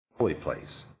holy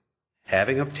place,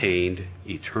 having obtained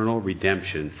eternal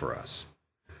redemption for us.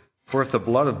 For if the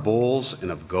blood of bulls and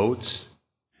of goats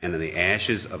and in the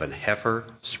ashes of an heifer,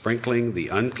 sprinkling the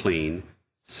unclean,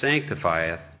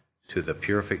 sanctifieth to the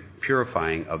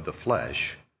purifying of the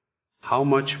flesh, how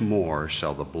much more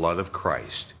shall the blood of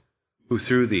Christ, who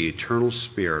through the eternal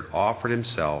Spirit offered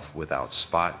himself without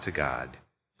spot to God,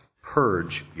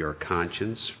 purge your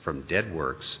conscience from dead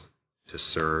works to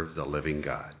serve the living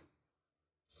God.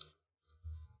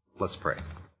 Let's pray.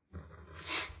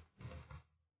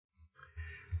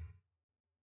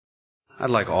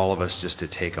 I'd like all of us just to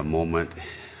take a moment.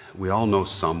 We all know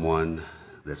someone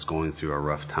that's going through a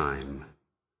rough time.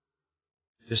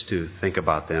 Just to think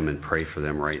about them and pray for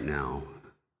them right now.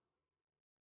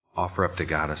 Offer up to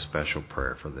God a special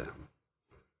prayer for them.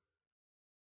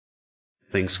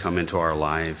 Things come into our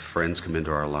life, friends come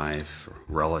into our life,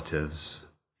 relatives,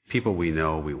 people we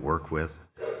know, we work with.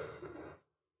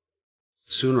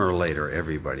 Sooner or later,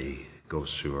 everybody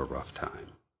goes through a rough time.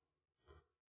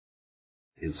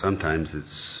 And sometimes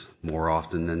it's more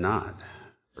often than not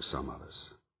for some of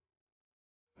us.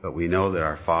 But we know that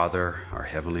our Father, our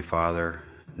Heavenly Father,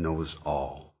 knows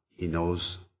all. He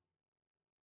knows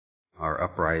our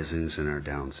uprisings and our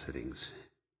downsittings.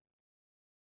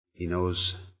 He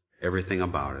knows everything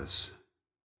about us.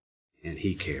 And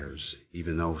He cares,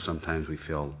 even though sometimes we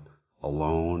feel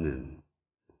alone and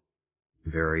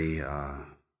very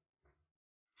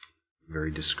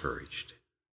discouraged.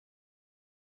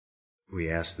 We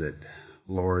ask that,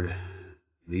 Lord,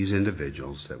 these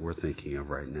individuals that we're thinking of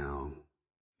right now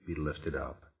be lifted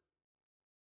up.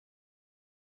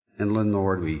 And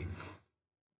Lord, we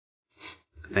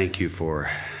thank you for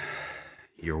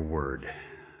your word.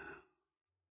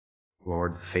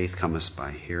 Lord, faith cometh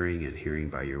by hearing, and hearing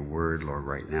by your word. Lord,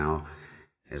 right now,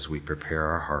 as we prepare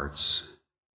our hearts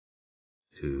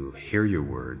to hear your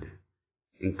word,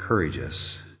 encourage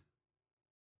us.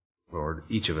 Lord,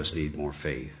 each of us need more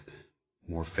faith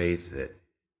that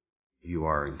you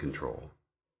are in control.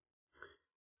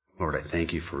 Lord, I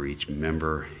thank you for each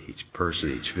member, each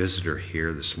person, each visitor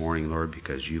here this morning, Lord,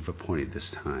 because you've appointed this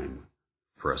time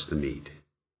for us to meet.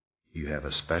 You have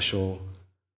a special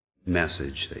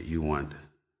message that you want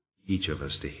each of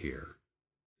us to hear,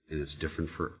 and it's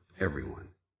different for everyone.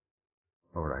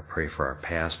 Lord, I pray for our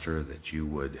pastor that you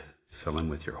would fill him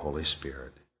with your Holy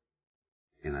Spirit.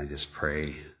 And I just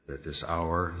pray that this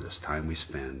hour, this time we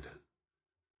spend,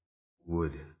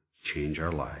 would change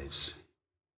our lives.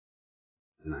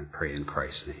 And I pray in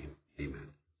Christ's name. Amen.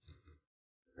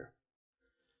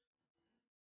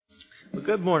 Well,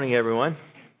 good morning, everyone.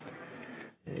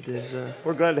 It is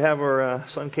we're glad to have our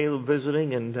son Caleb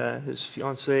visiting, and his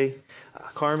fiancee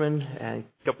Carmen. And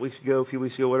a few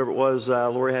weeks ago, whatever it was,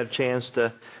 Lori had a chance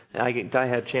to. I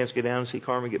had a chance to get down and see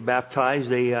Carmen get baptized.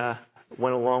 They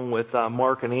went along with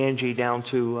Mark and Angie down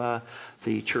to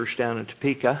the church down in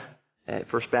Topeka at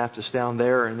First Baptist down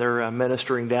there, and they're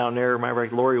ministering down there. My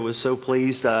Lori was so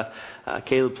pleased.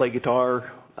 Caleb played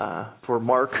guitar for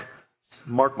Mark.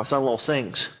 Mark, my son-in-law,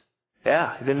 sings.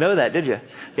 Yeah, you didn't know that, did you?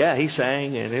 Yeah, he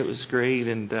sang, and it was great,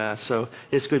 and so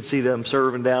it's good to see them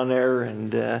serving down there,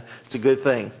 and it's a good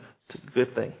thing. It's a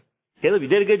good thing. Caleb, you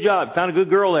did a good job. Found a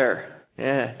good girl there.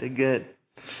 Yeah, did good.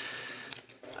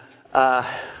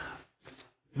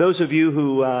 Those of you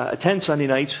who attend Sunday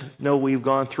nights know we've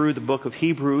gone through the book of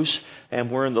Hebrews,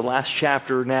 and we're in the last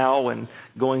chapter now, and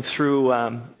going through,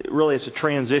 really it's a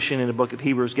transition in the book of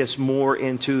Hebrews, gets more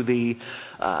into the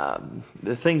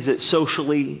things that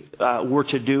socially we're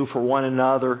to do for one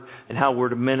another and how we're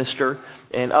to minister.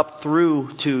 And up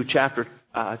through to chapter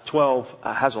 12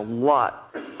 has a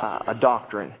lot of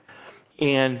doctrine.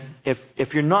 And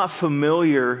if you're not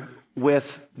familiar with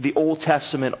the Old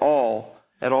Testament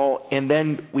at all, and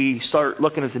then we start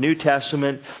looking at the New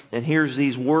Testament, and here's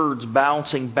these words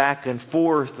bouncing back and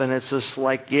forth, and it's just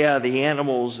like, yeah, the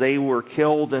animals, they were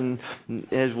killed, and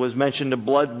as was mentioned, the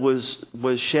blood was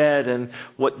shed, and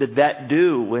what did that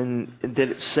do? And did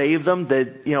it save them?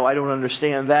 I don't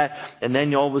understand that. And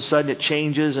then all of a sudden it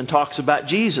changes and talks about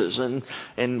Jesus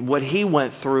and what he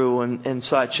went through and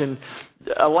such. And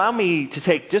allow me to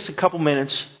take just a couple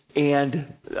minutes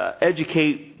and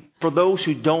educate for those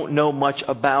who don't know much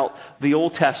about the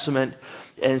Old Testament,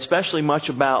 and especially much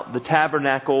about the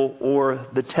tabernacle or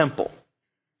the temple.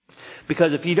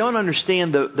 Because if you don't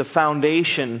understand the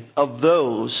foundation of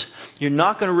those, you're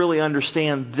not going to really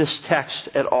understand this text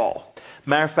at all.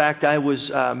 Matter of fact, I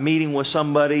was meeting with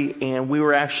somebody, and we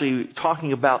were actually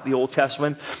talking about the Old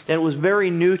Testament, and it was very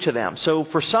new to them. So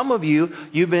for some of you,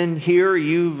 you've been here,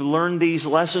 you've learned these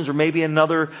lessons, or maybe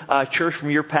another church from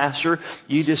your pastor,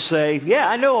 you just say, yeah,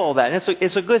 I know all that. And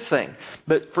it's a good thing.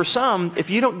 But for some,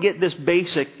 if you don't get this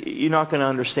basic, you're not going to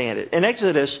understand it. In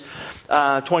Exodus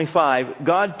 25,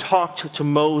 God talked to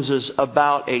Moses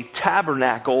about a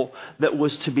tabernacle that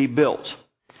was to be built.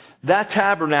 That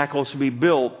tabernacle to be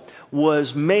built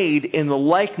was made in the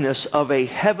likeness of a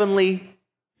heavenly,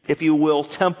 if you will,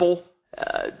 temple.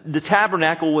 The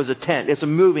tabernacle was a tent. It's a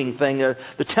moving thing.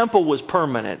 The temple was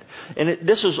permanent. And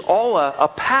this is all a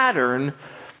pattern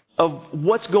of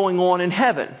what's going on in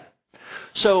heaven.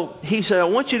 So he said, I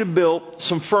want you to build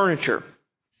some furniture.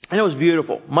 And it was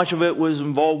beautiful. Much of it was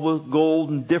involved with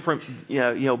gold and different,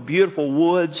 beautiful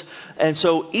woods. And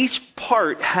so each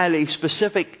part had a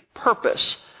specific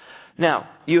purpose. Now,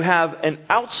 you have an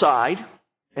outside,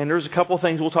 and there's a couple of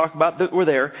things we'll talk about that were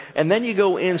there. And then you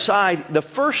go inside the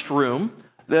first room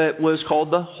that was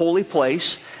called the holy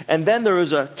place. And then there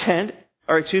was a tent,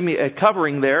 a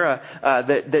covering there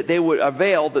that they would, a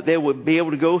veil that they would be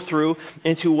able to go through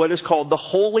into what is called the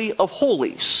Holy of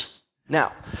Holies.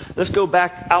 Now, let's go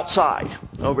back outside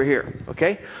over here,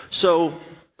 okay? So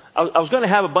I was going to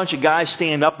have a bunch of guys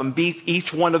stand up and beat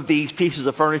each one of these pieces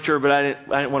of furniture, but I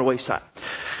didn't want to waste time.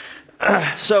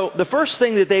 So the first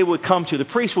thing that they would come to, the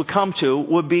priest would come to,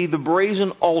 would be the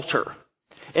brazen altar.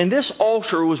 And this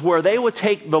altar was where they would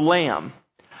take the lamb,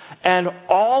 and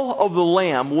all of the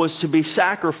lamb was to be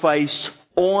sacrificed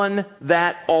on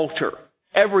that altar.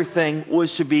 Everything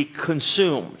was to be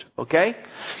consumed, okay?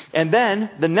 And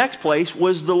then the next place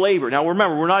was the laver. Now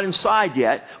remember, we're not inside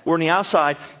yet. We're on the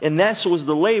outside. And this was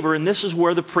the laver, and this is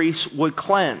where the priests would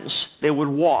cleanse. They would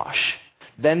wash.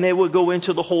 Then they would go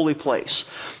into the holy place.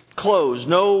 Closed,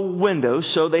 no windows,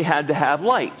 so they had to have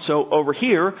light. So over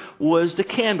here was the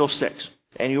candlesticks.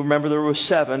 And you remember there were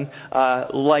 7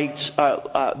 lights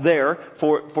there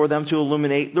for them to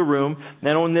illuminate the room.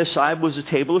 Then on this side was a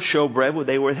table of showbread where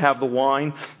they would have the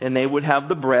wine and they would have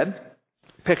the bread.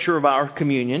 Picture of our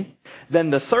communion. Then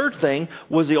the third thing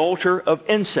was the altar of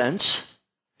incense.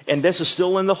 And this is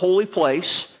still in the holy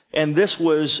place. And this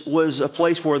was a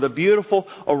place where the beautiful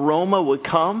aroma would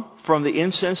come from the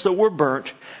incense that were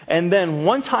burnt. And then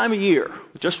one time a year,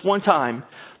 just one time,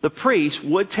 the priest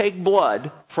would take blood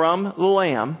from the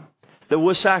lamb that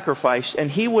was sacrificed,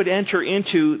 and he would enter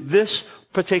into this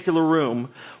particular room,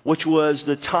 which was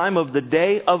the time of the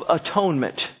Day of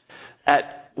Atonement.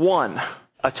 At 1,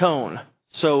 atone.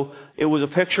 So it was a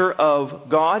picture of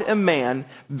God and man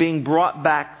being brought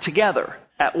back together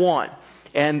at 1.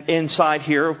 And inside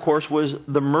here, of course, was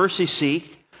the mercy seat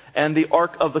and the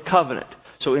Ark of the Covenant.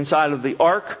 So inside of the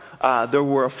Ark, there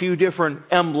were a few different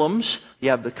emblems.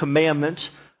 You have the commandments.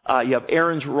 You have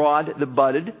Aaron's rod that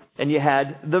budded. And you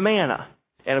had the manna.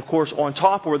 And of course, on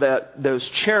top were those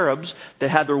cherubs that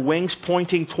had their wings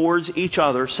pointing towards each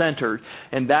other, centered.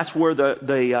 And that's where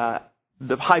the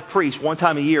high priest, one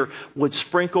time a year, would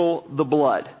sprinkle the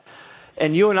blood.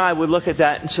 And you and I would look at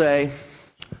that and say,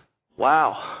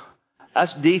 wow,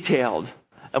 that's detailed.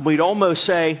 And we'd almost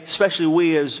say, especially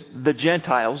we as the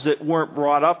Gentiles that weren't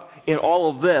brought up in all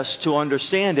of this to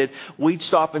understand it, we'd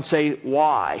stop and say,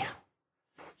 why?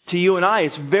 To you and I,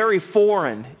 it's very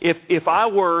foreign. If I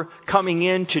were coming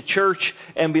into church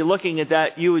and be looking at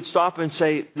that, you would stop and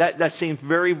say, that seems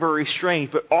very, very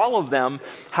strange. But all of them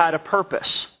had a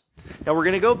purpose. Now we're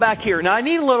going to go back here. Now I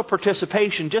need a little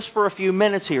participation just for a few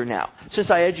minutes here now, since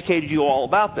I educated you all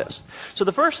about this. So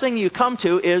the first thing you come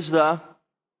to is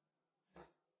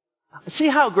see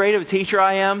how great of a teacher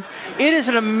I am? It is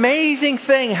an amazing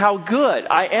thing how good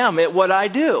I am at what I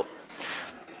do.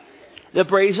 The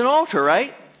brazen altar,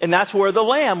 right? And that's where the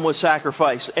lamb was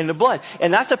sacrificed and the blood.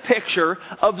 And that's a picture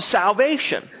of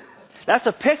salvation. That's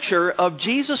a picture of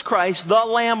Jesus Christ, the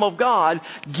Lamb of God,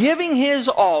 giving His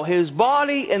all, His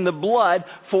body and the blood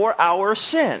for our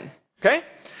sin. Okay?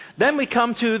 Then we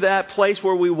come to that place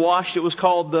where we washed. It was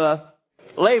called the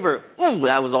laver. Ooh,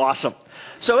 that was awesome.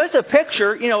 So it's a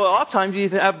picture, oftentimes you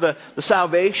have the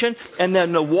salvation and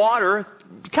then the water,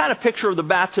 kind of picture of the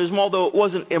baptism, although it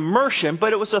wasn't immersion,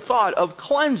 but it was a thought of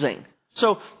cleansing.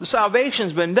 So the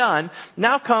salvation's been done.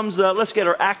 Now comes let's get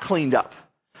our act cleaned up.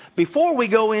 Before we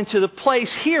go into the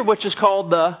place here, which is called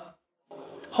the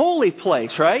holy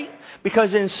place, right?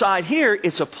 Because inside here,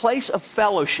 it's a place of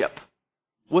fellowship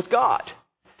with God.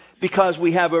 Because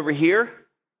we have over here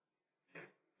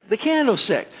the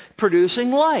candlestick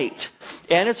producing light.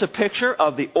 And it's a picture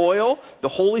of the oil, the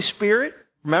Holy Spirit,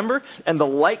 remember? And the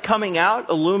light coming out,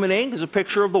 illuminating, is a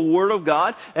picture of the Word of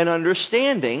God and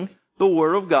understanding the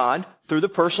Word of God through the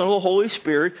person of the Holy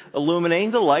Spirit,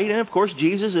 illuminating the light. And of course,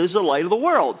 Jesus is the light of the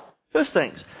world. Those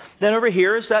things. Then over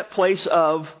here is that place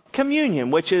of communion,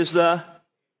 which is the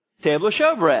table of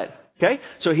showbread. Okay?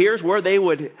 So here's where they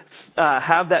would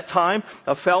have that time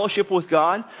of fellowship with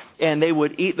God, and they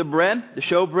would eat the bread, the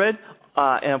showbread,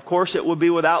 and of course it would be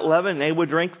without leaven, and they would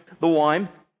drink the wine.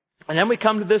 And then we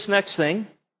come to this next thing.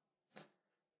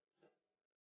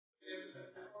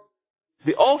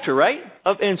 The altar, right,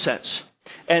 of incense.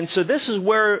 And so this is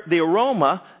where the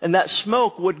aroma and that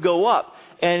smoke would go up.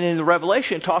 And in the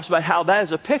Revelation, it talks about how that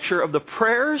is a picture of the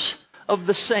prayers of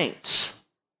the saints.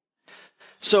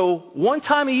 So one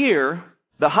time a year,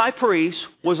 the high priest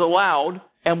was allowed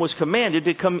and was commanded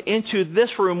to come into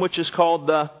this room, which is called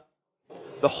the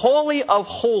Holy of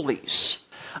Holies.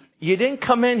 You didn't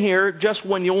come in here just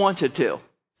when you wanted to.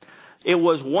 It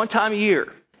was one time a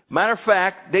year. Matter of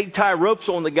fact, they'd tie ropes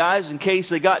on the guys in case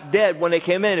they got dead when they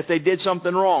came in. If they did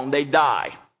something wrong, they'd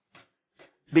die.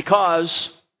 Because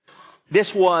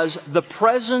this was the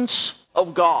presence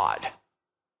of God.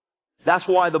 That's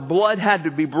why the blood had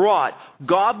to be brought.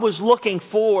 God was looking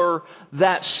for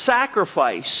that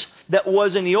sacrifice that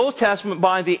was in the Old Testament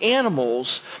by the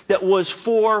animals, that was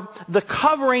for the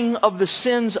covering of the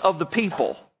sins of the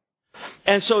people.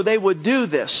 And so they would do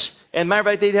this. And matter of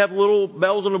fact, they'd have little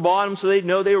bells on the bottom so they'd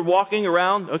know they were walking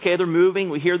around. Okay, they're moving.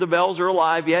 We hear the bells are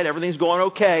alive yet. Everything's going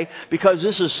okay. Because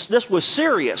this was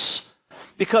serious.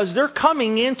 Because they're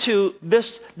coming into this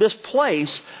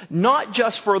place not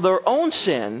just for their own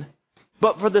sin,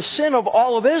 but for the sin of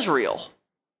all of Israel.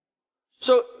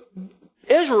 So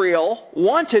Israel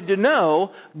wanted to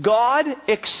know God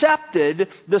accepted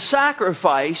the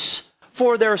sacrifice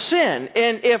for their sin.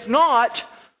 And if not,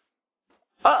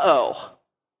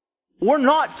 we're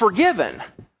not forgiven.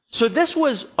 So this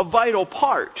was a vital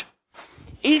part.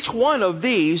 Each one of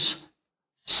these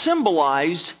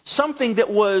symbolized something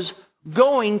that was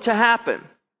going to happen.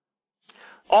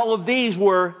 All of these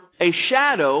were a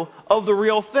shadow of the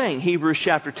real thing, Hebrews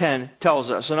chapter 10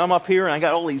 tells us. And I'm up here and I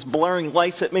got all these blaring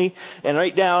lights at me, and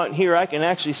right down here I can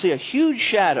actually see a huge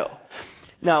shadow.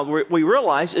 Now, what we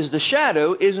realize is the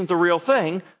shadow isn't the real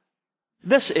thing.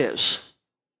 This is.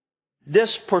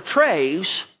 This portrays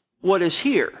what is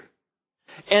here.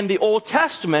 And the Old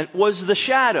Testament was the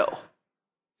shadow.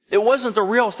 It wasn't the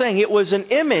real thing. It was an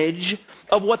image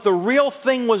of what the real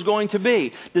thing was going to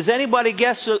be. Does anybody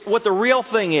guess what the real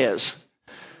thing is?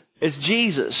 It's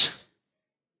Jesus.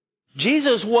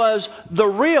 Jesus was the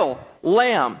real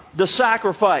lamb, the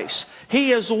sacrifice.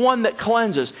 He is the one that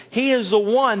cleanses. He is the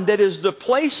one that is the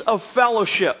place of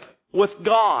fellowship with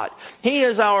God. He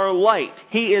is our light.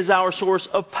 He is our source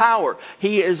of power.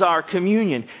 He is our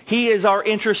communion. He is our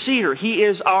interceder. He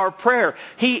is our prayer.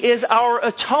 He is our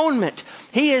atonement.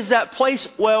 He is that place,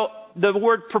 the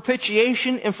word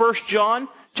propitiation in 1 John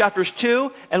chapters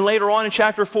 2 and later on in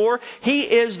chapter 4, He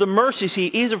is the mercy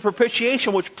seat. He is a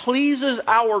propitiation which pleases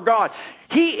our God.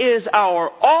 He is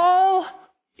our all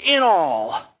in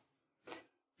all.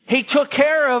 He took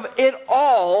care of it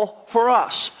all for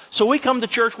us. So we come to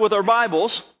church with our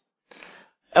Bibles,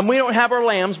 and we don't have our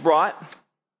lambs brought,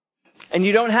 and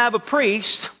you don't have a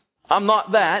priest. I'm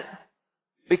not that,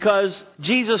 because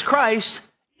Jesus Christ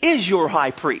is your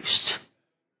high priest.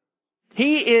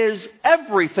 He is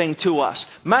everything to us.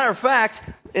 Matter of fact,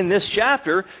 in this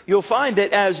chapter, you'll find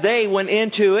that as they went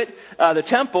into it, the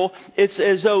temple, it's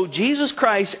as though Jesus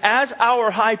Christ, as our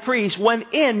high priest,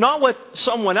 went in, not with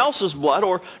someone else's blood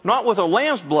or not with a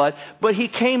lamb's blood, but He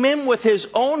came in with His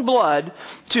own blood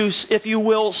to, if you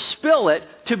will, spill it,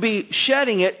 to be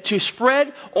shedding it, to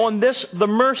spread on the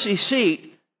mercy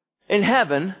seat in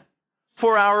heaven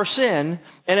for our sin.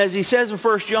 And as He says in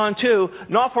 1 John 2,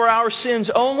 not for our sins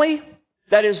only,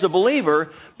 that is the believer,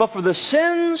 but for the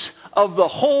sins of the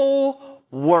whole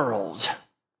world.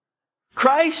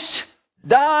 Christ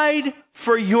died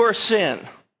for your sin.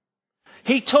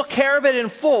 He took care of it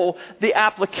in full. The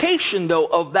application, though,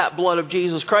 of that blood of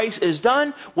Jesus Christ is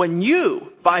done when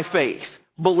you, by faith,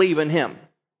 believe in Him.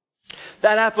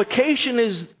 That application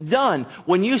is done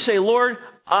when you say, Lord,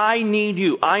 I need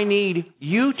You. I need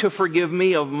You to forgive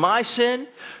me of my sin,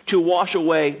 to wash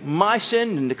away my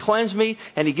sin and to cleanse me.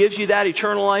 And He gives you that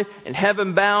eternal life and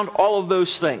heaven bound, all of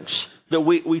those things that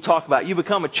we talk about. You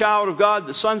become a child of God,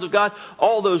 the sons of God.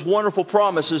 All those wonderful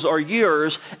promises are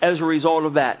yours as a result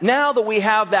of that. Now that we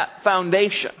have that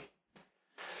foundation,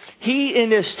 he, in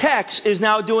this text, is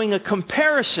now doing a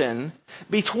comparison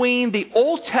between the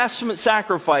Old Testament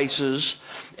sacrifices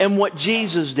and what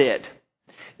Jesus did.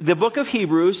 The book of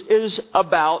Hebrews is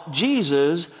about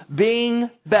Jesus being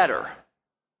better.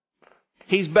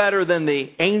 He's better than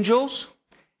the angels.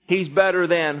 He's better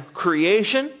than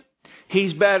creation.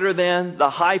 He's better than the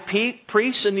high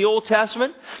priests in the Old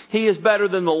Testament. He is better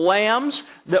than the lambs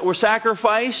that were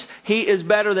sacrificed. He is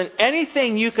better than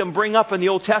anything you can bring up in the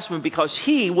Old Testament because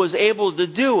He was able to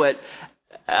do it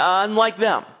unlike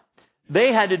them.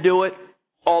 They had to do it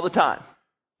all the time.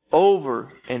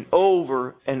 Over and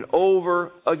over and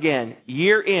over again.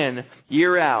 Year in,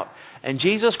 year out. And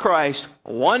Jesus Christ,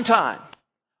 one time,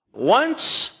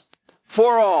 once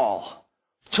for all,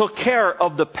 took care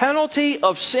of the penalty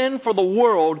of sin for the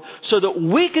world so that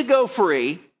we could go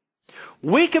free,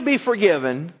 we could be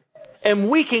forgiven, and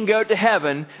we can go to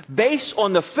heaven based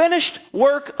on the finished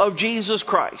work of Jesus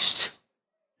Christ.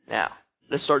 Now,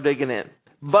 let's start digging in.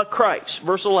 But Christ,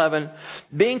 verse 11,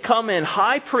 being come in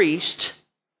high priest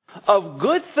of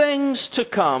good things to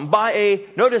come by a,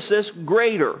 notice this,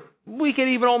 greater. We could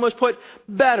even almost put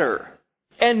better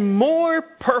and more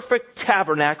perfect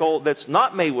tabernacle that's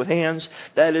not made with hands,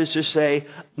 that is to say,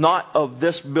 not of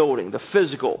this building, the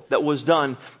physical that was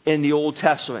done in the Old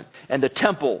Testament, and the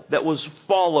temple that was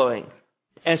following.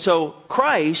 And so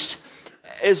Christ,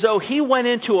 as though He went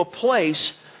into a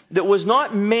place that was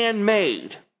not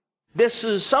man-made. This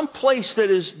is some place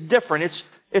that is different.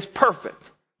 It's perfect.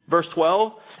 Verse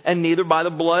 12, and neither by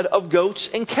the blood of goats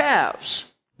and calves,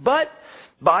 but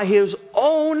by His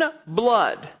own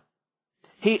blood.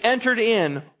 He entered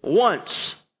in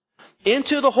once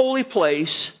into the holy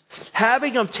place,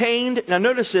 having obtained, now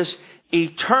notice this,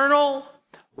 eternal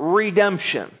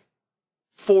redemption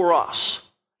for us.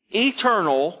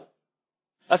 Eternal,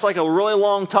 that's like a really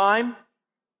long time,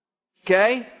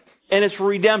 okay? And it's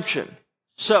redemption.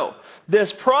 So,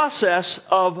 this process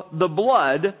of the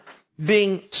blood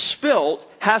being spilt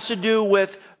has to do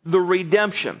with the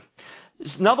redemption.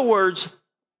 In other words,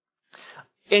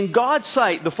 in God's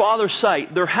sight, the Father's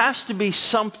sight, there has to be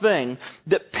something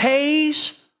that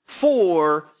pays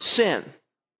for sin.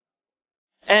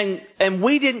 And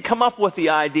we didn't come up with the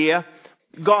idea,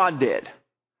 God did.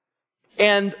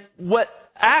 And what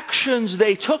actions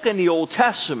they took in the Old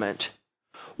Testament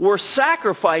were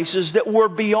sacrifices that were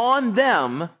beyond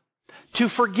them to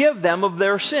forgive them of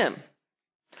their sin.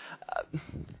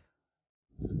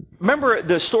 Remember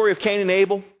the story of Cain and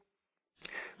Abel?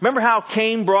 Remember how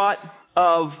Cain brought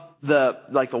of the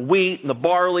wheat and the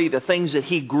barley, the things that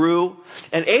he grew,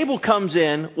 and Abel comes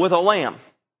in with a lamb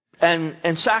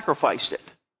and sacrificed it.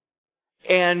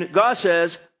 And God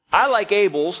says, I like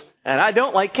Abel's and I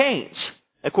don't like Cain's.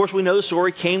 Of course, we know the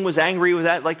story. Cain was angry with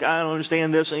that, like, I don't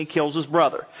understand this, and he kills his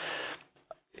brother.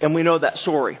 And we know that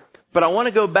story. But I want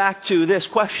to go back to this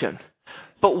question.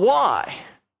 But why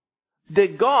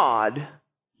did God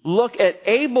look at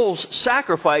Abel's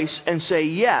sacrifice and say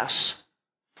yes,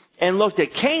 and looked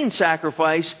at Cain's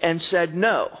sacrifice and said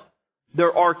no?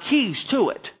 There are keys to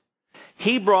it.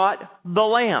 He brought the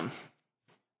lamb.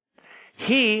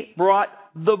 He brought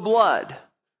the blood.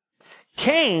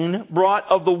 Cain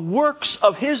brought of the works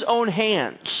of his own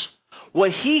hands,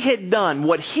 what he had done,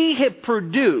 what he had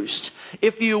produced,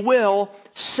 if you will,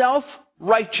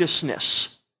 self-righteousness.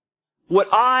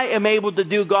 What I am able to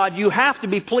do, God, you have to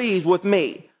be pleased with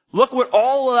me. Look what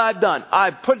all that I've done.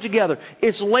 I've put it together.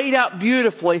 It's laid out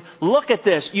beautifully. Look at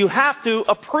this. You have to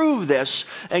approve this.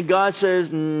 And God says,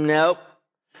 nope.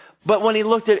 But when he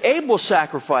looked at Abel's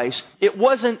sacrifice, it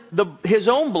wasn't his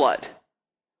own blood.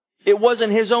 It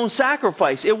wasn't his own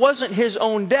sacrifice. It wasn't his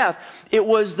own death. It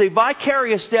was the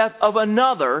vicarious death of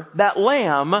another, that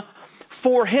lamb,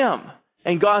 for him.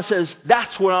 And God says,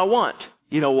 that's what I want.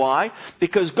 You know why?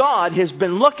 Because God has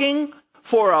been looking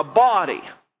for a body.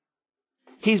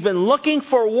 He's been looking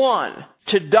for one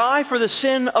to die for the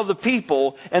sin of the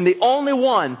people, and the only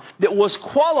one that was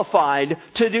qualified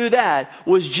to do that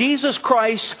was Jesus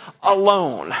Christ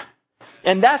alone.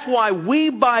 And that's why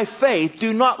we, by faith,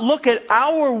 do not look at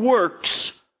our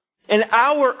works and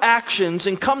our actions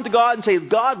and come to God and say,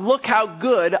 God, look how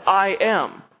good I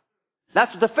am.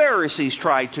 That's what the Pharisees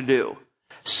tried to do.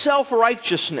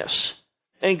 Self-righteousness.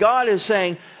 And God is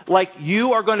saying, like,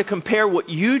 you are going to compare what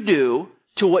you do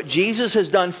to what Jesus has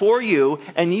done for you,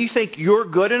 and you think you're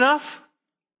good enough?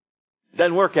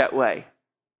 Doesn't work that way.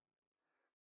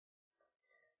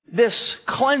 This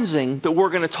cleansing that we're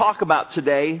going to talk about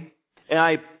today, and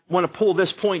I want to pull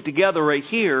this point together right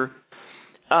here.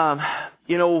 Once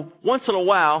in a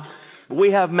while,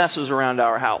 we have messes around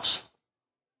our house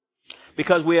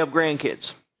because we have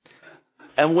grandkids.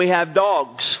 And we have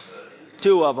dogs,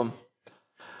 2 of them.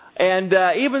 And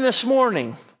even this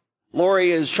morning,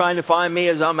 Lori is trying to find me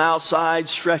as I'm outside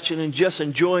stretching and just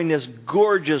enjoying this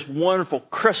gorgeous, wonderful,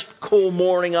 crisp, cool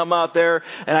morning. I'm out there,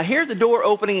 and I hear the door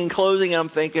opening and closing, and I'm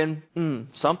thinking,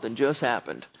 something just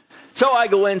happened. So I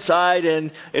go inside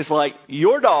and it's like,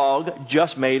 your dog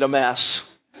just made a mess.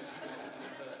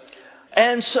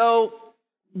 And so,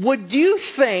 would you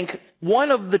think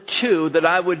one of the two that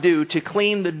I would do to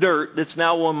clean the dirt that's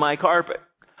now on my carpet?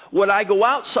 Would I go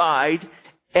outside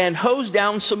and hose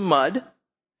down some mud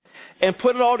and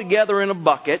put it all together in a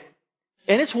bucket,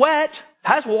 and it's wet,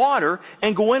 has water,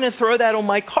 and go in and throw that on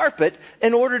my carpet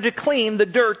in order to clean the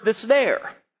dirt that's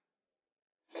there?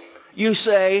 You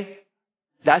say,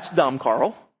 that's dumb,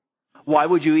 Carl. Why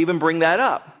would you even bring that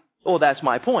up? Well, that's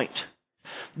my point.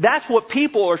 That's what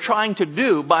people are trying to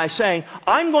do by saying,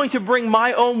 I'm going to bring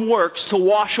my own works to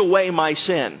wash away my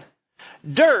sin.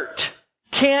 Dirt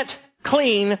can't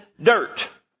clean dirt.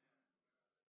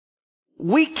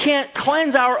 We can't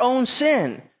cleanse our own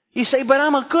sin. You say, but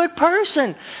I'm a good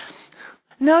person.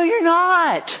 No, you're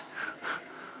not.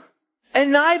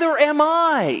 And neither am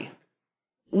I.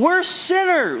 We're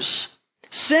sinners.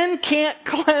 Sin can't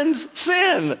cleanse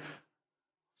sin.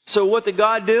 So what did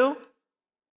God do?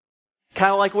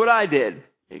 Kind of like what I did.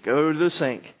 You go to the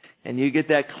sink and you get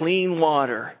that clean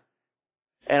water.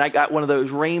 And I got one of those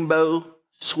rainbow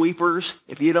sweepers.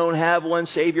 If you don't have one,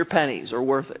 save your pennies. They're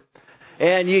worth it.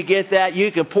 And you get that. You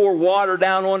can pour water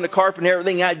down on the carpet and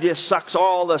everything. That just sucks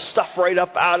all the stuff right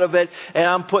up out of it. And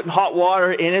I'm putting hot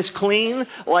water and it's clean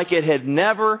like it had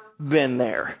never been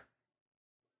there.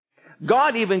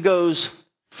 God even goes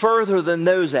further than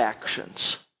those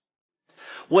actions.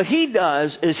 What He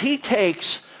does is He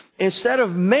takes, instead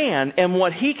of man and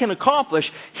what he can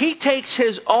accomplish, He takes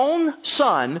His own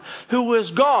Son, who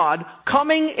is God,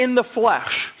 coming in the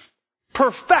flesh.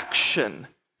 Perfection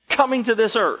coming to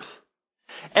this earth.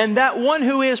 And that one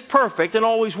who is perfect and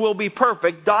always will be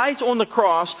perfect dies on the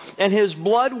cross, and His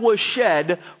blood was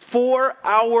shed for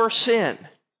our sin.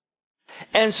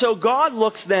 And so God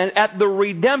looks then at the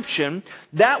redemption,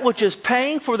 that which is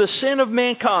paying for the sin of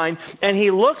mankind, and He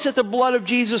looks at the blood of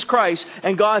Jesus Christ,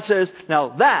 and God says, now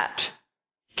that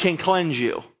can cleanse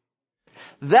you.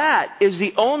 That is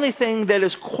the only thing that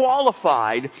is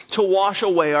qualified to wash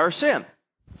away our sin.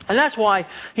 And that's why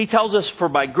He tells us, for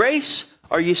by grace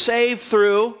are you saved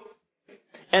through,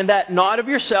 and that not of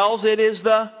yourselves, it is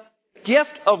the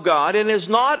gift of God, and is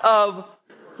not of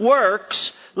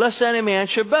works, lest any man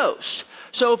should boast.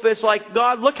 So if it's like,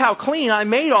 God, look how clean I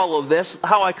made all of this,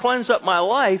 how I cleansed up my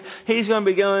life, He's going to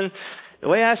be going, the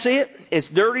way I see it, it's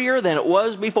dirtier than it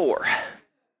was before.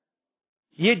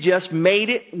 You just made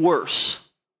it worse.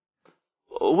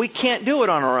 We can't do it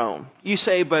on our own. You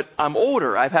say, but I'm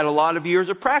older. I've had a lot of years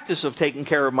of practice of taking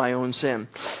care of my own sin.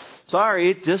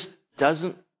 Sorry, it just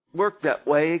doesn't work that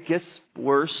way. It gets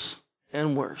worse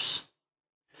and worse.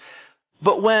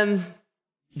 But when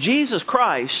Jesus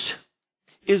Christ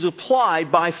is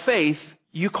applied by faith,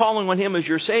 you calling on Him as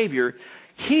your Savior,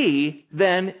 He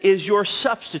then is your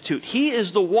substitute. He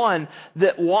is the one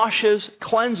that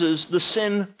cleanses the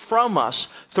sin from us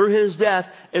through His death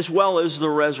as well as the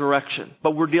resurrection.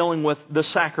 But we're dealing with the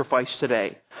sacrifice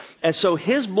today. And so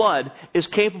His blood is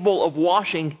capable of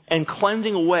washing and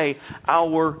cleansing away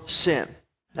our sin.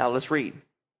 Now let's read.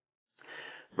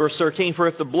 Verse 13, for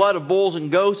if the blood of bulls and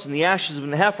goats and the ashes of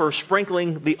an heifer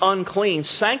sprinkling the unclean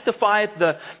sanctifieth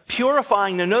the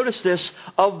purifying, now notice this,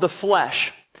 of the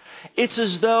flesh. It's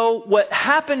as though what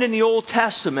happened in the Old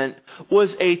Testament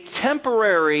was a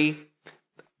temporary,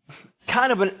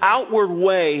 kind of an outward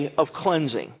way of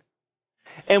cleansing.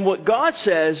 And what God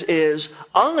says is,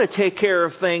 I'm going to take care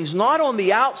of things not on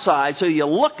the outside so you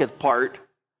look at the part.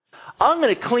 I'm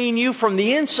going to clean you from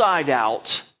the inside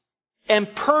out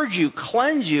and purge you,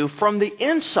 cleanse you from the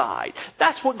inside.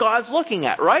 That's what God's looking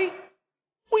at, right?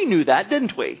 We knew that,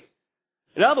 didn't we?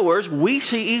 In other words, we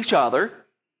see each other.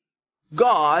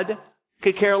 God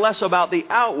could care less about the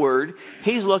outward.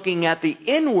 He's looking at the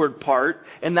inward part,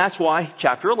 and that's why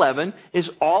chapter 11 is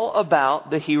all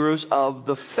about the heroes of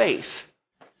the faith.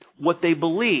 What they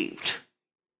believed.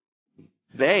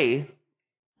 They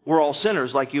were all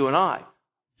sinners like you and I.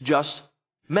 Just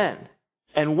men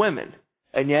and women.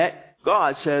 And yet,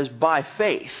 God says, by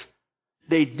faith,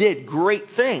 they did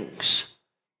great things.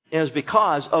 And it was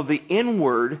because of the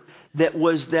inward that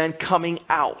was then coming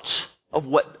out of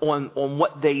on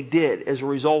what they did as a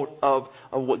result of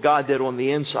what God did on the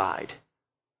inside.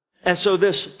 And so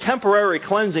this temporary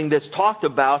cleansing that's talked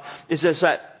about is just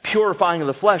that purifying of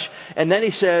the flesh. And then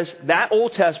he says, that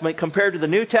Old Testament compared to the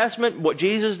New Testament, what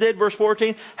Jesus did, verse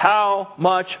 14, how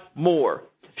much more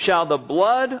shall the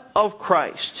blood of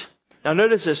Christ... Now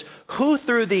notice this, who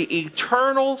through the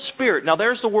eternal Spirit, now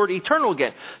there's the word eternal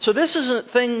again. So this isn't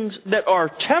things that are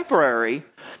temporary,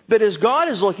 but as God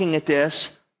is looking at this,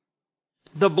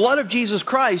 the blood of Jesus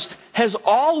Christ has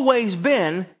always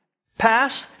been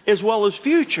past as well as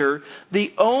future,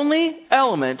 the only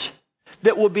element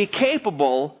that will be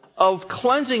capable of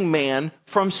cleansing man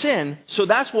from sin. So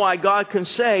that's why God can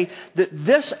say that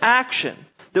this action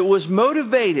that was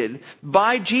motivated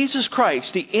by Jesus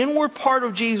Christ, the inward part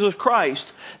of Jesus Christ,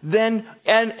 then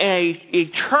an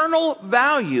eternal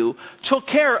value took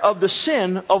care of the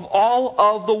sin of all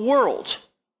of the world.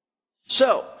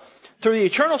 So, through the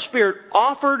eternal Spirit,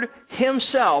 offered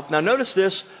Himself. Now notice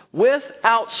this,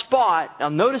 without spot. Now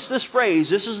notice this phrase.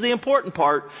 This is the important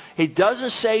part. He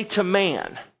doesn't say to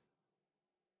man.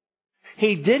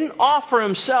 He didn't offer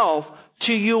Himself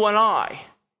to you and I.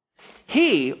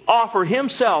 He offered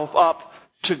Himself up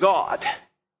to God.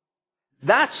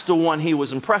 That's the one He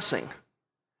was impressing.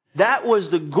 That was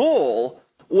the goal,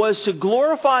 was to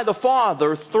glorify the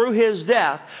Father through His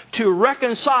death, to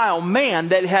reconcile man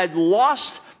that had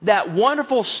lost that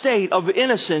wonderful state of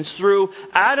innocence through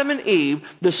Adam and Eve.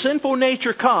 The sinful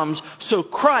nature comes, so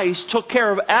Christ took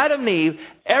care of Adam and Eve.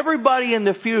 Everybody in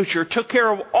the future took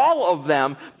care of all of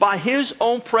them by His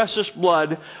own precious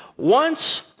blood,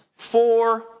 once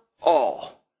for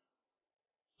all.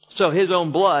 So His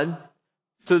own blood,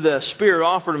 through the Spirit,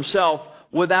 offered Himself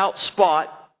without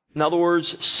spot, in other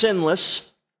words, sinless,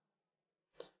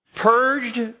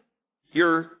 purged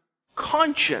your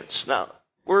conscience. Now,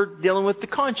 we're dealing with the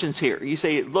conscience here. You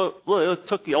say, look, it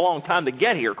took you a long time to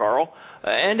get here, Carl.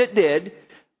 And it did.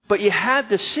 But you have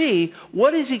to see,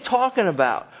 what is he talking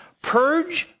about?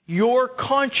 Purge your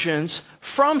conscience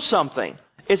from something.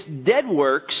 It's dead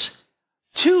works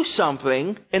to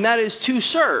something, and that is to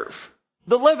serve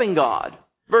the living God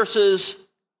versus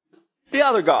the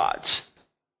other gods.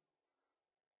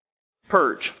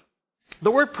 Purge.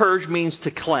 The word purge means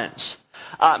to cleanse.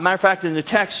 Matter of fact, in the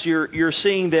text, you're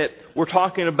seeing that we're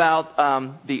talking about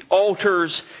the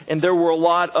altars, and there were a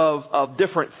lot of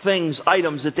different things,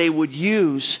 items that they would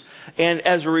use. And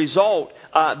as a result,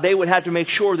 they would have to make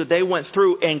sure that they went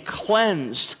through and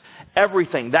cleansed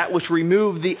everything. That which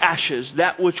removed the ashes,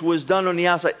 that which was done on the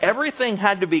outside. Everything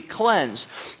had to be cleansed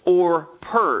or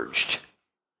purged.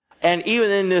 And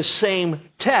even in this same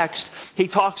text, he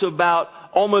talks about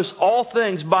almost all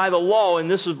things by the law,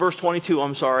 and this is verse 22,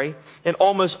 and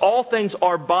almost all things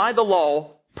are by the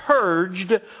law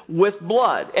purged with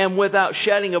blood, and without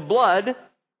shedding of blood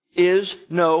is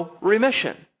no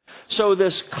remission. So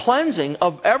this cleansing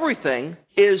of everything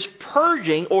is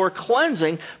purging or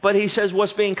cleansing, but he says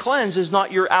what's being cleansed is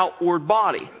not your outward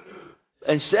body.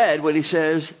 Instead, what he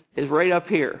says is right up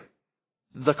here,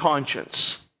 the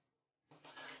conscience.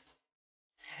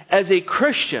 As a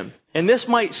Christian, and this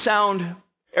might sound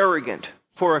arrogant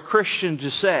for a Christian to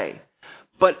say,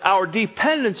 but our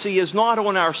dependency is not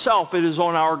on ourselves, it is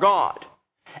on our God.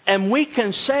 And we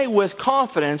can say with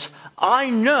confidence, I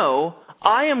know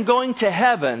I am going to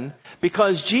heaven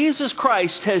because Jesus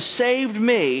Christ has saved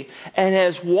me and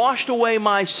has washed away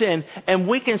my sin. And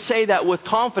we can say that with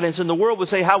confidence, and the world would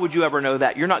say, how would you ever know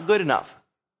that? You're not good enough.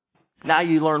 Now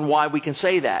you learn why we can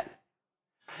say that.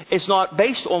 It's not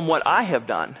based on what I have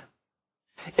done.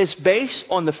 It's based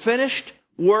on the finished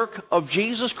work of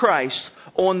Jesus Christ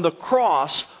on the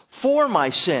cross for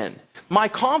my sin. My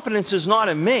confidence is not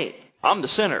in me. I'm the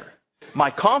sinner.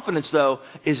 My confidence, though,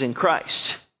 is in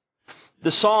Christ.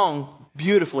 The song,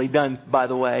 beautifully done, by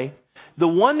the way, the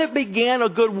one that began a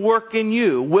good work in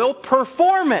you will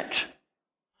perform it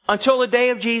until the day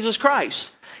of Jesus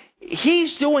Christ.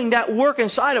 He's doing that work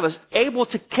inside of us, able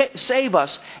to save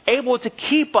us, able to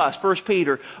keep us, 1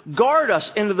 Peter, guard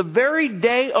us into the very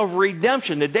day of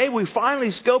redemption, the day we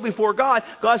finally go before God.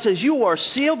 God says, you are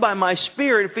sealed by my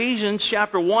Spirit, Ephesians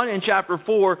chapter 1 and chapter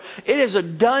 4. It is a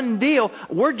done deal.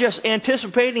 We're just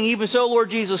anticipating, even so, Lord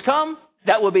Jesus, come.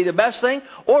 That would be the best thing.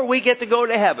 Or we get to go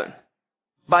to heaven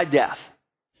by death.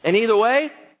 And either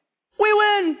way, we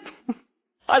win.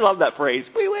 I love that phrase.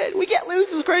 We win. We can't lose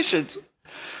as Christians.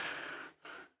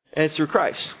 And it's through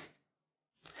Christ.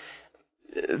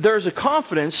 There's a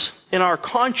confidence in our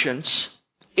conscience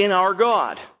in our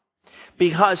God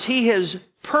because He has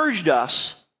purged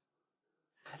us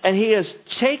and He has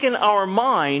taken our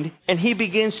mind and He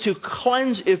begins to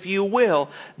cleanse, if you will,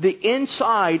 the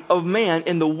inside of man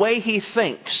in the way he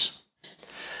thinks.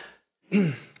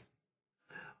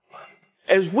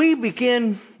 As we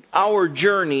begin our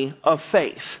journey of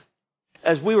faith,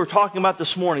 as we were talking about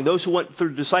this morning, those who went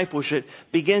through discipleship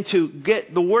begin to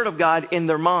get the Word of God in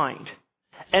their mind.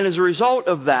 And as a result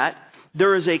of that,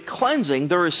 there is a cleansing.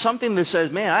 There is something that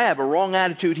says, man, I have a wrong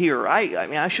attitude here.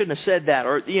 I shouldn't have said that.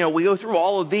 Or, we go through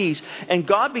all of these. And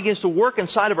God begins to work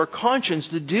inside of our conscience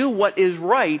to do what is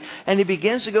right. And He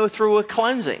begins to go through a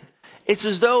cleansing. It's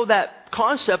as though that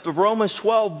concept of Romans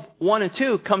 12, 1 and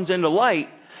 2 comes into light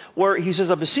where he says,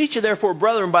 I beseech you therefore,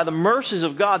 brethren, by the mercies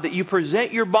of God, that you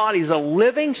present your bodies a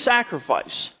living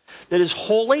sacrifice that is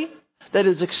holy, that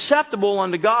is acceptable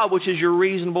unto God, which is your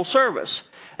reasonable service.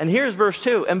 And here's verse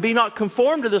 2. And be not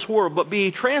conformed to this world, but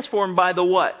be transformed by the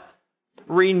what?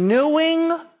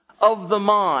 Renewing of the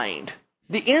mind.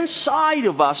 The inside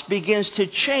of us begins to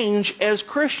change as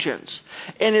Christians.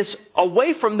 And it's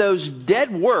away from those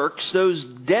dead works, those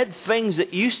dead things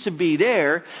that used to be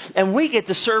there, and we get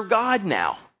to serve God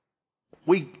now.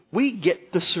 We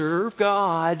get to serve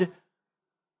God.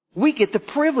 We get the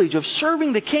privilege of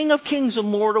serving the King of Kings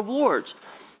and Lord of Lords.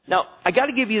 Now, I got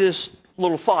to give you this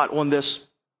little thought on this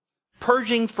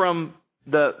purging from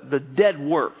the dead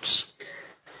works.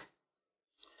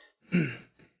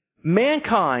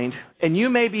 Mankind, and you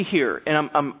may be here, and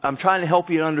I'm trying to help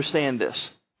you to understand this.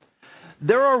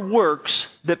 There are works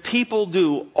that people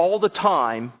do all the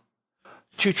time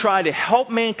to try to help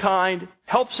mankind,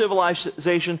 help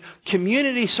civilization,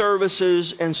 community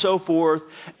services, and so forth.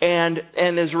 And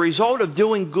as a result of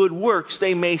doing good works,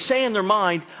 they may say in their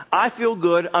mind, I feel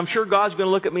good. I'm sure God's going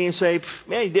to look at me and say,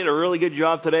 man, you did a really good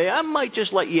job today. I might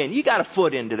just let you in. You got a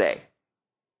foot in today.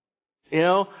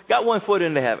 Got one foot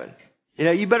into heaven.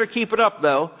 You better keep it up,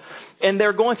 though. And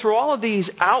they're going through all of these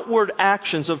outward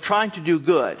actions of trying to do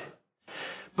good.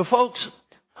 But folks,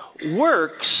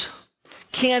 works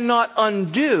cannot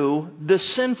undo the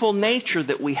sinful nature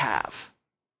that we have.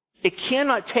 It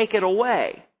cannot take it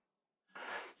away.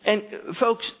 And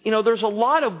folks, there's a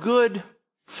lot of good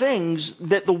things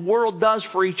that the world does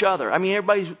for each other. I mean,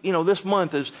 everybody's, this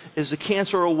month is the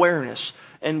cancer awareness.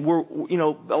 And we're,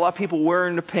 a lot of people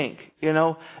wearing the pink,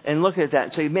 and look at that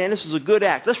and say, man, this is a good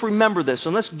act. Let's remember this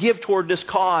and let's give toward this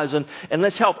cause and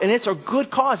let's help. And it's a good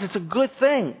cause. It's a good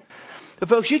thing. But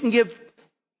folks, you can give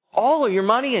all of your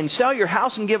money and sell your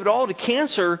house and give it all to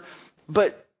cancer,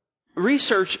 but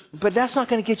that's not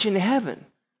going to get you into heaven.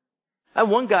 I have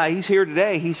one guy, he's here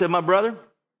today. He said, my brother,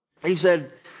 he's talking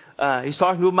to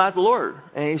him about the Lord.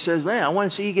 And he says, man, I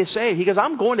want to see you get saved. He goes,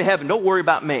 I'm going to heaven. Don't worry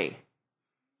about me.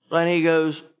 And he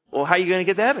goes, well, how are you going to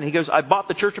get to heaven? He goes, I bought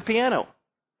the church a piano.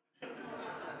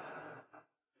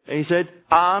 And he said,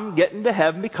 I'm getting to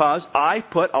heaven because I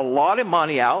put a lot of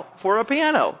money out for a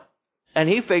piano. And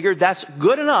he figured that's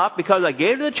good enough because I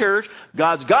gave to the church.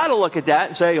 God's got to look at that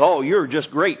and say, oh, you're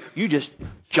just great. You just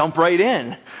jump right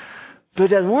in. But it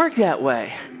doesn't work that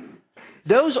way.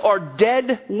 Those are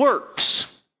dead works.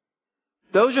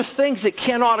 Those are things that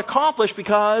cannot accomplish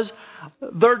because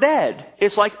they're dead.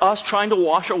 It's like us trying to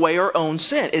wash away our own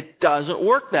sin. It doesn't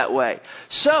work that way.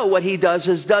 So what he does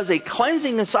is does a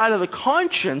cleansing inside of the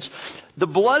conscience, the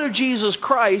blood of Jesus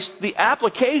Christ, the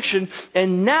application,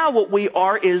 and now what we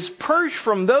are is purged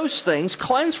from those things,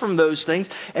 cleansed from those things,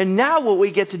 and now what we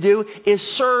get to do is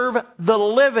serve the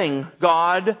living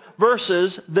God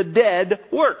versus the dead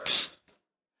works.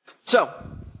 So,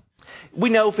 we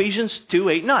know Ephesians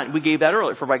 2:8-9. We gave that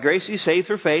earlier. For by grace you saved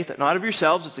through faith, not of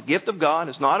yourselves. It's a gift of God.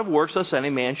 It's not of works, lest any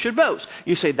man should boast.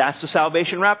 You say, that's the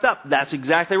salvation wrapped up. That's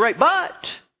exactly right. But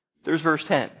there's verse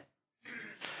 10.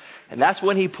 And that's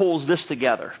when he pulls this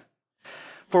together.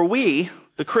 For we,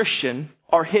 the Christian,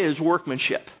 are his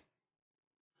workmanship.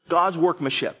 God's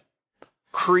workmanship.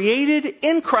 Created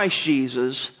in Christ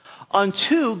Jesus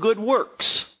unto good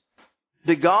works,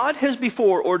 that God has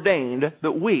before ordained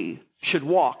that we should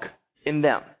walk in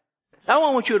them. Now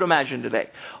I want you to imagine today,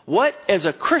 what as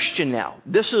a Christian now,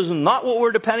 this is not what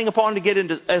we're depending upon to get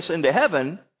us into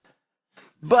heaven,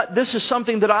 but this is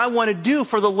something that I want to do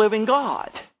for the living God.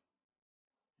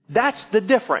 That's the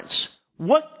difference.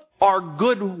 What are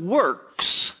good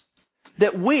works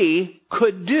that we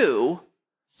could do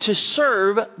to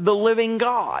serve the living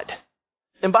God?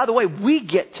 And by the way, we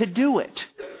get to do it.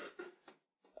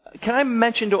 Can I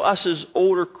mention to us as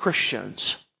older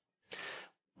Christians,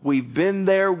 we've been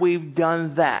there, we've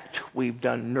done that. We've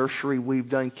done nursery, we've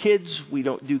done kids. We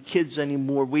don't do kids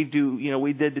anymore. We do,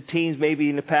 we did the teens maybe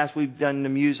in the past. We've done the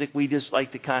music. We just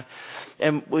like to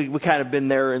and we kind of been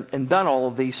there and done all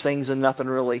of these things and nothing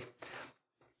really.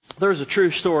 There's a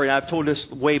true story, and I've told this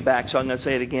way back, so I'm going to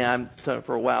say it again. I've done it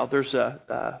for a while. There's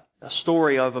a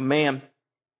story of a man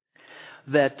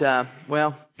that,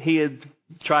 he had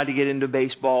tried to get into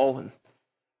baseball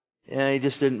and he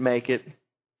just didn't make it.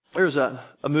 There's a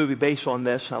movie based on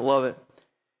this. I love it.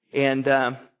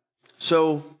 And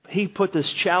so he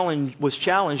was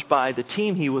challenged by the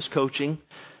team he was coaching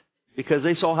because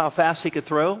they saw how fast he could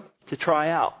throw to try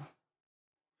out.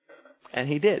 And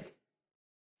he did.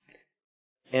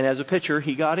 And as a pitcher,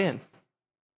 he got in.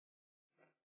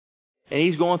 And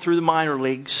he's going through the minor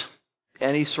leagues.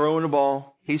 And he's throwing the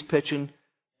ball. He's pitching.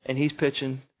 And he's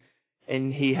pitching.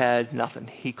 and he had nothing.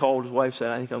 He called his wife and said,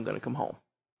 I think I'm going to come home.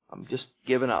 I'm just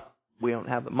giving up. We don't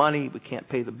have the money. We can't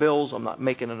pay the bills. I'm not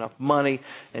making enough money.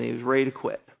 And he was ready to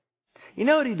quit. You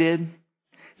know what he did?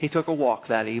 He took a walk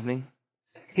that evening.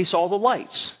 He saw the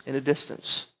lights in a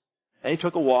distance. And he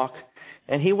took a walk,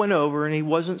 and he went over, and he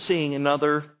wasn't seeing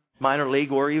another minor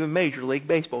league or even major league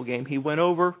baseball game. He went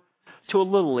over to a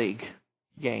little league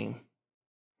game.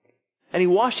 And he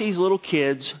watched these little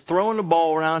kids throwing the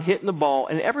ball around, hitting the ball,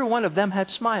 and every one of them had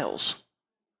smiles.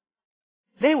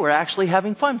 They were actually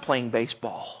having fun playing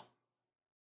baseball.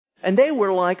 And they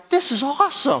were like, this is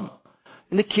awesome.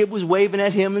 And the kid was waving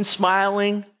at him and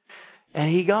smiling,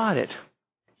 and he got it.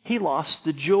 He lost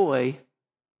the joy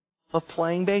of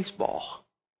playing baseball.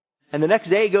 And the next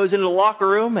day he goes into the locker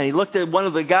room, and he looked at one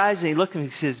of the guys, and he looked at him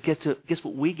and he says, guess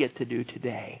what we get to do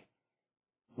today?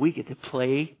 We get to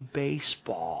play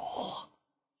baseball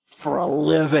for a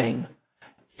living.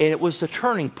 And it was the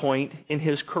turning point in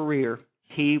his career.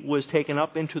 He was taken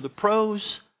up into the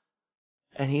pros,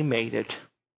 and he made it.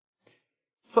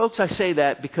 Folks, I say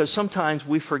that because sometimes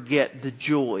we forget the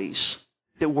joys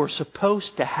that we're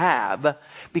supposed to have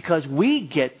because we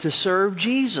get to serve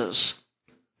Jesus.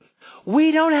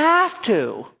 We don't have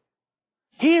to.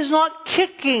 He is not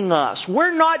kicking us.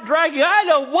 We're not dragging. I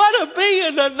don't want to be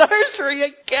in the nursery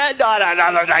again. Not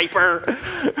another diaper.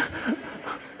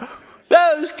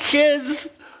 Those kids.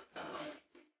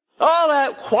 Oh,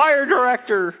 that choir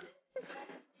director.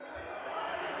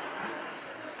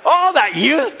 Oh, that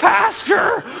youth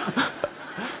pastor.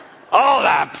 Oh,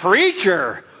 that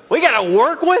preacher. We got to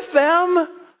work with them.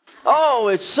 Oh,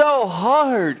 it's so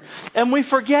hard. And we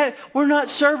forget we're not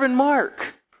serving Mark.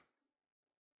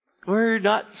 We're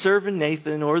not serving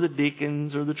Nathan or the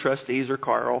deacons or the trustees or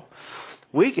Carl.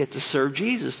 We get to serve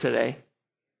Jesus today.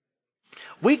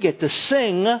 We get to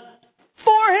sing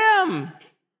for Him.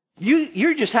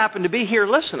 You just happen to be here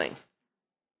listening.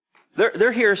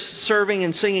 They're here serving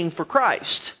and singing for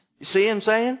Christ. You see what I'm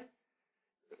saying?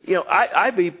 You know,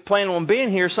 I'd be planning on being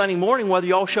here Sunday morning whether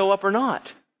y'all show up or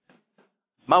not.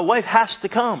 My wife has to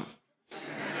come.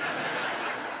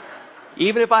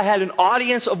 Even if I had an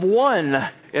audience of one,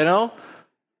 you know,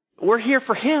 we're here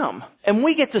for Him. And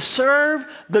we get to serve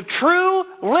the true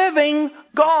living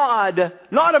God,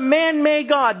 not a man-made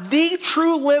God, the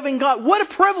true living God. What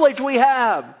a privilege we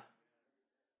have.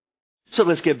 So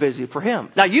let's get busy for Him.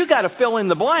 Now you got to fill in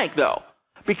the blank though,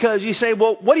 because you say,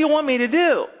 well, what do you want me to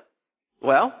do?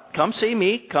 Well, come see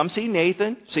me, come see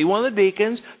Nathan, see one of the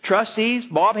deacons, trustees,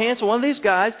 Bob Hanson, one of these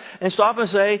guys, and stop and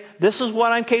say, this is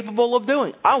what I'm capable of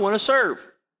doing. I want to serve.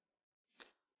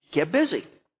 Get busy.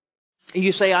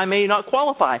 You say, I may not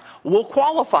qualify. We'll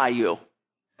qualify you.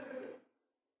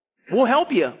 We'll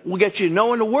help you. We'll get you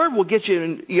knowing the Word. We'll get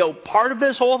you, part of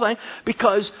this whole thing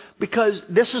because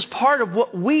this is part of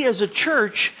what we as a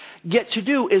church get to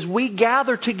do is we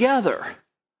gather together.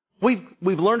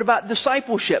 We've learned about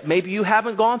discipleship. Maybe you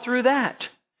haven't gone through that.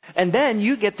 And then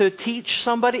you get to teach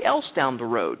somebody else down the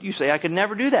road. You say, I could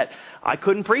never do that. I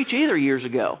couldn't preach either years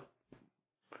ago.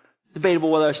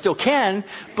 Debatable whether I still can,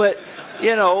 but,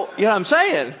 you know what I'm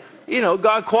saying?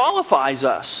 God qualifies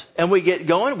us. And we get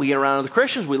going, we get around other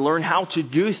Christians, we learn how to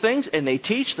do things, and they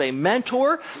teach, they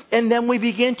mentor, and then we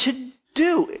begin to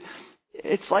do.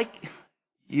 It's like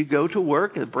you go to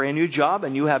work, a brand new job,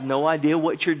 and you have no idea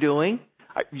what you're doing.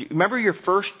 Remember your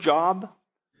first job?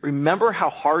 Remember how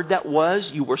hard that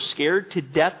was? You were scared to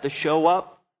death to show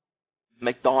up?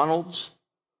 McDonald's?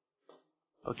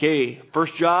 Okay,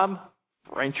 first job,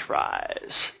 French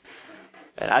fries.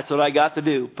 And that's what I got to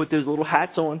do. Put those little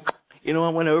hats on. I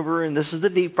went over, and this is the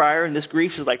deep fryer, and this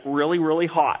grease is like really, really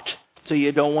hot. So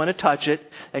you don't want to touch it.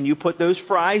 And you put those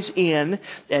fries in,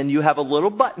 and you have a little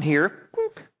button here.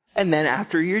 And then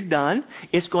after you're done,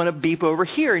 it's going to beep over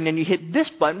here. And then you hit this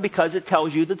button because it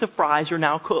tells you that the fries are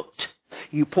now cooked.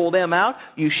 You pull them out.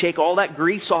 You shake all that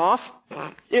grease off.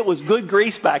 It was good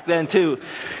grease back then, too.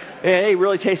 And it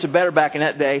really tasted better back in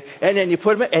that day. And then you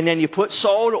put them, and then you put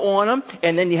salt on them.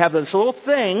 And then you have this little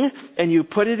thing, and you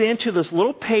put it into this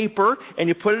little paper, and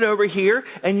you put it over here,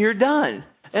 and you're done.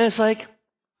 And it's like,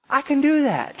 I can do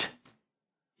that.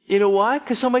 You know why?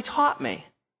 Because somebody taught me.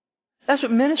 That's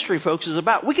what ministry, folks, is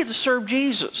about. We get to serve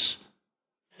Jesus.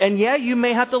 And yeah, you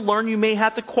may have to learn, you may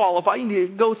have to qualify, you need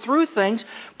to go through things,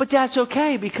 but that's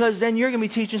okay because then you're going to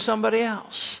be teaching somebody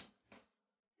else.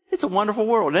 It's a wonderful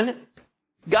world, isn't it?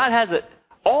 God has it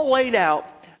all laid out.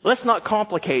 Let's not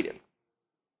complicate it.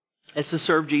 It's to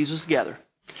serve Jesus together.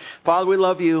 Father, we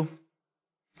love you.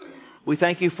 We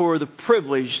thank you for the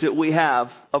privilege that we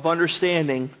have of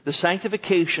understanding the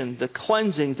sanctification, the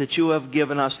cleansing that you have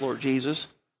given us, Lord Jesus.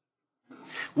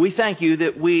 We thank you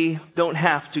that we don't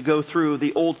have to go through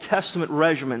the Old Testament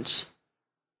regimens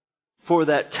for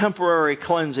that temporary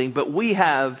cleansing, but we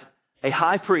have a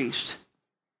high priest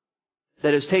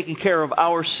that has taken care of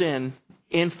our sin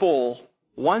in full,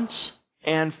 once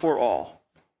and for all.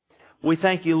 We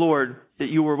thank you, Lord, that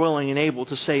you were willing and able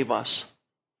to save us.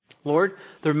 Lord,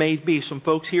 there may be some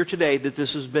folks here today that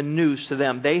this has been news to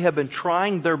them. They have been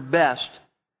trying their best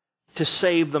to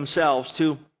save themselves,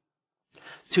 to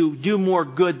do more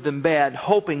good than bad,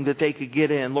 hoping that they could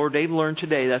get in. Lord, they've learned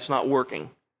today that's not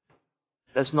working.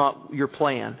 That's not your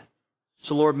plan.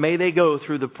 So, Lord, may they go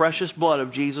through the precious blood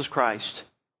of Jesus Christ,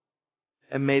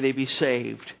 and may they be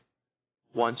saved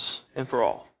once and for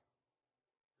all.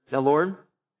 Now, Lord,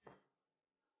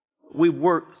 we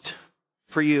worked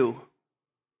for you,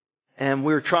 and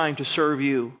we're trying to serve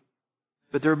you.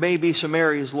 But there may be some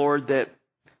areas, Lord, that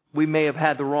we may have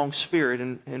had the wrong spirit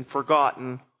and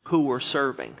forgotten who we're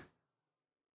serving.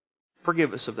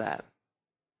 Forgive us of that.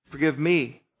 Forgive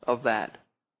me of that.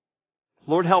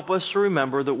 Lord, help us to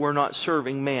remember that we're not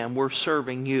serving man, we're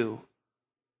serving you.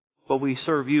 But we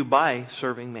serve you by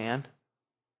serving man.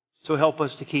 So help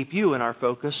us to keep you in our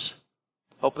focus.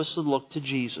 Help us to look to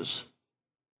Jesus.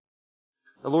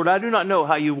 Now, Lord, I do not know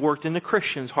how you worked in the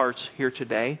Christians' hearts here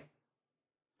today.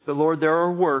 But Lord, there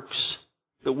are works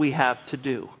that we have to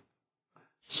do.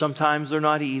 Sometimes they're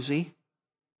not easy.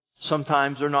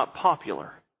 Sometimes they're not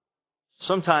popular.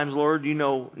 Sometimes, Lord, you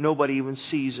know, nobody even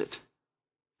sees it.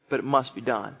 But it must be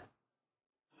done.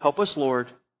 Help us, Lord,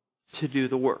 to do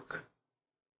the work.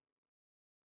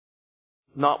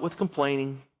 Not with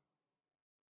complaining,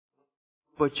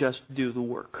 but just do the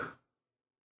work.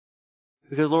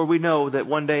 Because, Lord, we know that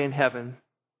one day in heaven,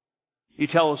 you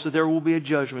tell us that there will be a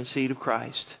judgment seat of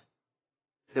Christ.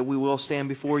 That we will stand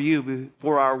before you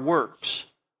for our works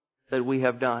that we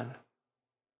have done.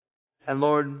 And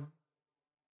Lord,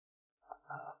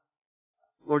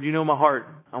 you know my heart.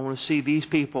 I want to see these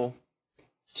people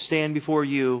stand before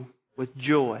you with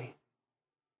joy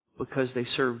because they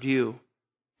served you.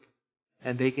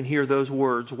 And they can hear those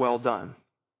words, well done.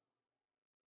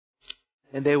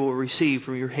 And they will receive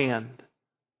from your hand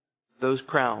those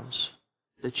crowns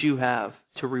that you have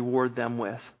to reward them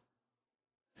with.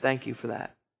 Thank you for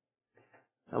that.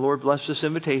 Now, Lord, bless this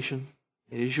invitation.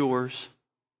 It is yours.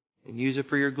 And use it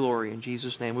for your glory. In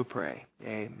Jesus' name we pray.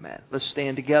 Amen. Let's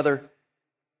stand together.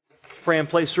 Fran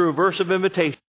plays through a verse of invitation.